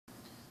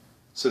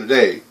So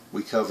today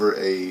we cover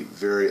a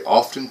very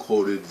often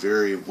quoted,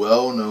 very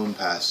well-known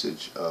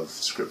passage of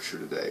Scripture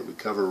today. We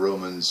cover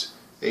Romans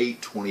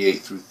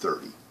 8:28 through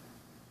 30.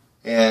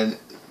 And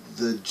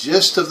the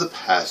gist of the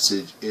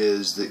passage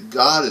is that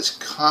God is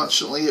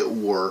constantly at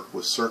work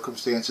with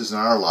circumstances in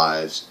our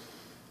lives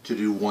to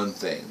do one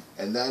thing,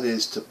 and that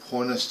is to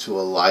point us to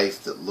a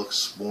life that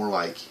looks more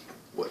like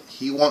what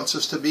He wants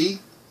us to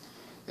be,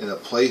 in a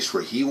place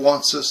where He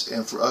wants us,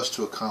 and for us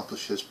to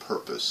accomplish His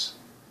purpose.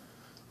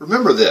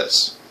 Remember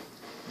this,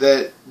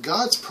 that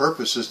God's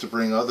purpose is to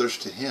bring others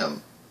to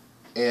Him,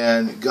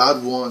 and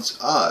God wants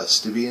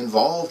us to be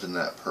involved in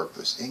that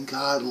purpose, and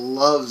God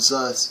loves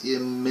us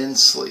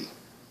immensely.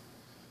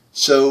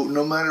 So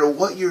no matter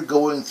what you're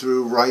going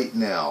through right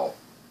now,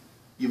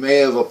 you may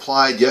have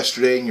applied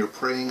yesterday and you're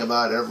praying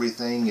about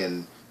everything,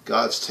 and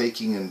God's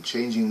taking and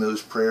changing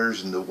those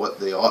prayers into what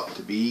they ought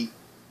to be.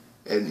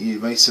 And you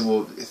may say,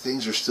 well,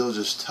 things are still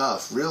just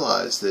tough.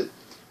 Realize that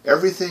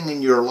everything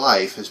in your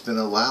life has been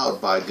allowed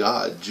by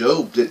God.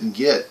 Job didn't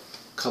get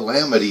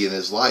calamity in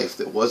his life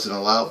that wasn't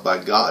allowed by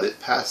God. It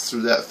passed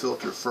through that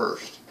filter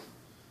first.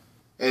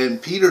 And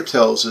Peter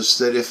tells us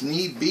that if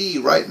need be,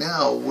 right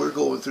now, we're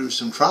going through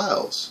some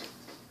trials.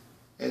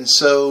 And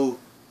so,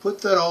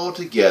 put that all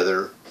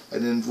together,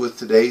 and then with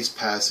today's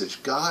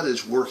passage, God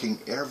is working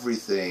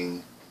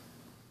everything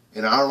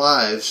in our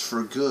lives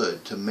for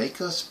good, to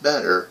make us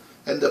better,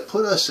 and to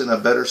put us in a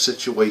better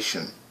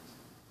situation.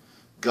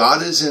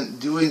 God isn't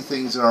doing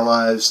things in our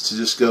lives to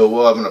just go,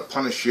 well, I'm going to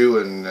punish you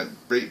and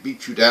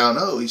beat you down.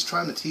 No, He's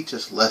trying to teach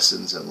us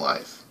lessons in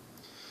life.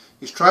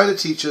 He's trying to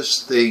teach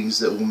us things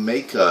that will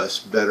make us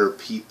better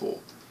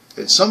people.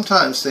 And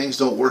sometimes things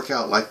don't work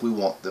out like we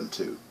want them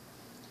to.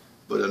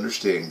 But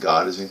understand,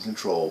 God is in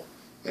control,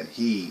 and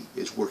He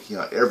is working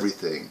out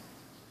everything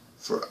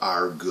for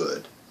our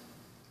good.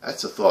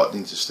 That's a thought that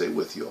needs to stay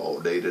with you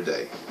all day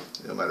today.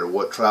 No matter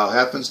what trial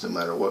happens, no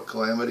matter what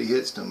calamity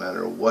hits, no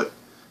matter what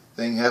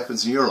thing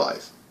happens in your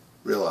life,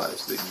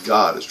 realize that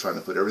God is trying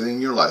to put everything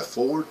in your life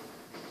forward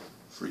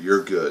for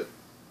your good.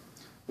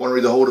 Want to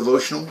read the whole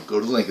devotional? Go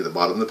to the link at the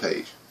bottom of the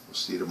page. We'll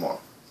see you tomorrow.